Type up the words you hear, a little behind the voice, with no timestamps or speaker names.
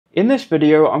In this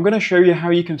video, I'm going to show you how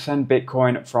you can send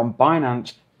Bitcoin from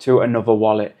Binance to another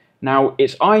wallet. Now,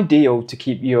 it's ideal to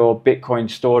keep your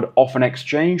Bitcoin stored off an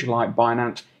exchange like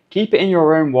Binance. Keep it in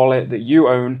your own wallet that you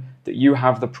own, that you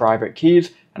have the private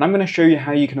keys, and I'm going to show you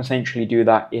how you can essentially do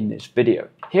that in this video.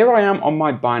 Here I am on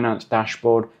my Binance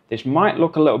dashboard. This might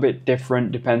look a little bit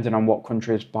different depending on what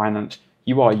country's Binance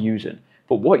you are using.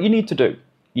 But what you need to do,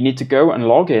 you need to go and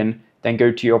log in, then go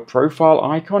to your profile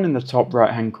icon in the top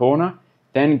right-hand corner,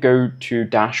 then go to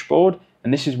dashboard,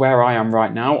 and this is where I am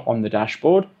right now on the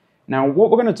dashboard. Now what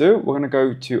we're going to do, we're going to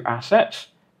go to assets,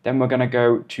 then we're going to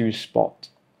go to spot.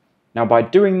 Now by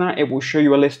doing that, it will show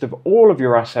you a list of all of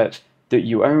your assets that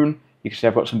you own. You can see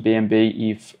I've got some BNB,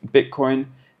 ETH, Bitcoin.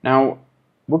 Now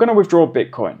we're going to withdraw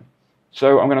Bitcoin.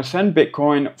 So I'm going to send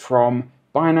Bitcoin from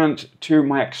Binance to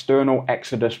my external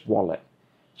Exodus wallet.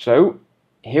 So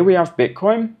here we have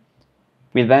Bitcoin.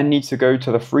 We then need to go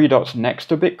to the three dots next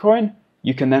to Bitcoin.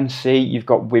 You can then see you've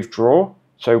got withdraw,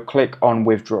 so click on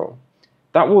withdraw.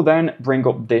 That will then bring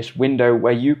up this window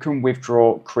where you can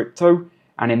withdraw crypto,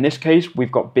 and in this case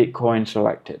we've got Bitcoin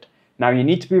selected. Now you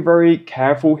need to be very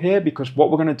careful here because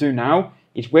what we're going to do now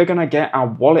is we're going to get our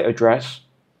wallet address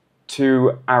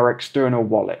to our external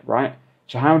wallet, right?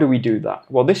 So how do we do that?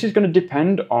 Well, this is going to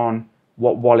depend on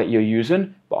what wallet you're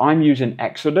using, but I'm using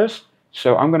Exodus,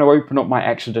 so I'm going to open up my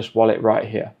Exodus wallet right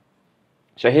here.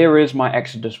 So here is my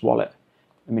Exodus wallet.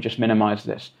 Let me just minimize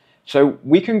this. So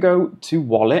we can go to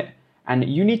wallet and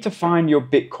you need to find your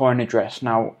Bitcoin address.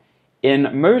 Now,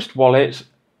 in most wallets,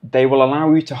 they will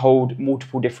allow you to hold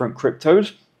multiple different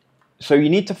cryptos. So you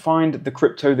need to find the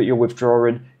crypto that you're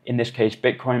withdrawing, in this case,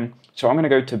 Bitcoin. So I'm going to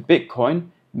go to Bitcoin,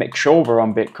 make sure we're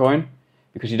on Bitcoin,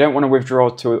 because you don't want to withdraw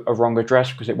to a wrong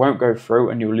address because it won't go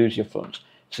through and you'll lose your funds.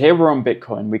 So here we're on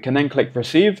Bitcoin. We can then click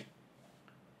receive.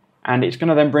 And it's going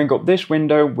to then bring up this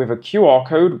window with a QR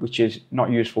code, which is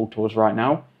not useful to us right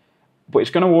now. But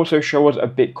it's going to also show us a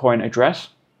Bitcoin address,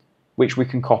 which we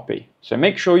can copy. So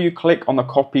make sure you click on the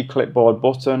copy clipboard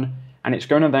button, and it's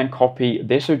going to then copy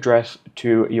this address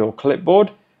to your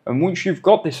clipboard. And once you've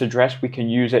got this address, we can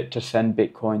use it to send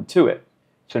Bitcoin to it.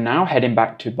 So now heading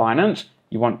back to Binance,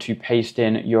 you want to paste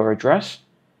in your address,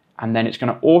 and then it's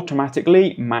going to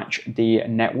automatically match the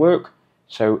network.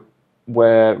 So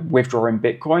we're withdrawing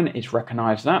Bitcoin, it's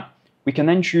recognized that. We can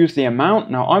then choose the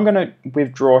amount. Now I'm going to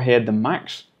withdraw here the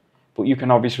max, but you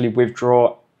can obviously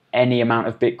withdraw any amount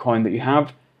of Bitcoin that you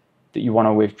have that you want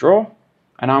to withdraw.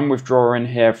 And I'm withdrawing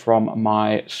here from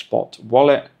my spot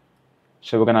wallet.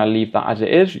 So we're going to leave that as it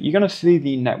is. You're going to see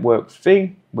the network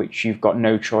fee, which you've got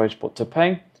no choice but to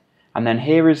pay. And then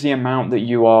here is the amount that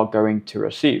you are going to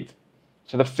receive.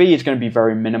 So the fee is going to be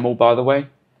very minimal, by the way.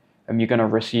 You're going to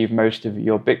receive most of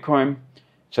your Bitcoin.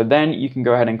 So then you can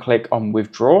go ahead and click on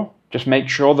withdraw. Just make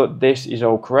sure that this is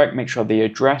all correct. Make sure the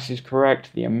address is correct,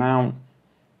 the amount,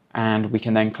 and we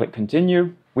can then click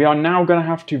continue. We are now going to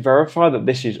have to verify that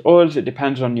this is us. It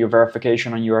depends on your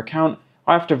verification on your account.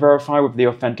 I have to verify with the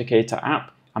Authenticator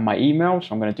app and my email,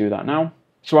 so I'm going to do that now.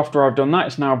 So after I've done that,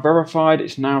 it's now verified.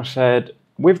 It's now said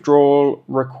withdrawal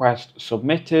request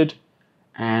submitted,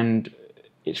 and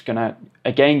it's going to,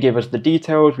 again, give us the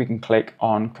details. We can click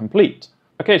on complete.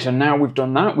 Okay, so now we've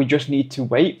done that. We just need to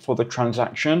wait for the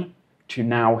transaction to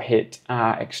now hit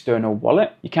our external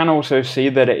wallet. You can also see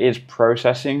that it is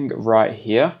processing right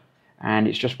here, and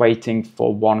it's just waiting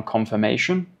for one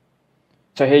confirmation.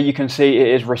 So here you can see it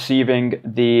is receiving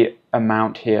the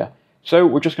amount here. So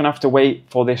we're just going to have to wait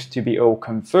for this to be all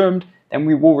confirmed. Then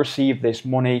we will receive this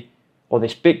money or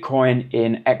this Bitcoin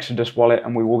in Exodus wallet,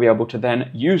 and we will be able to then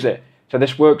use it. So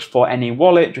this works for any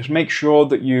wallet. Just make sure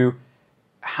that you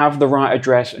have the right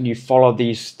address and you follow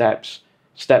these steps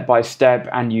step by step,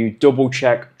 and you double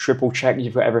check, triple check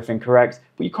you've got everything correct,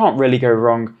 but you can't really go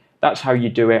wrong. That's how you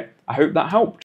do it. I hope that helped.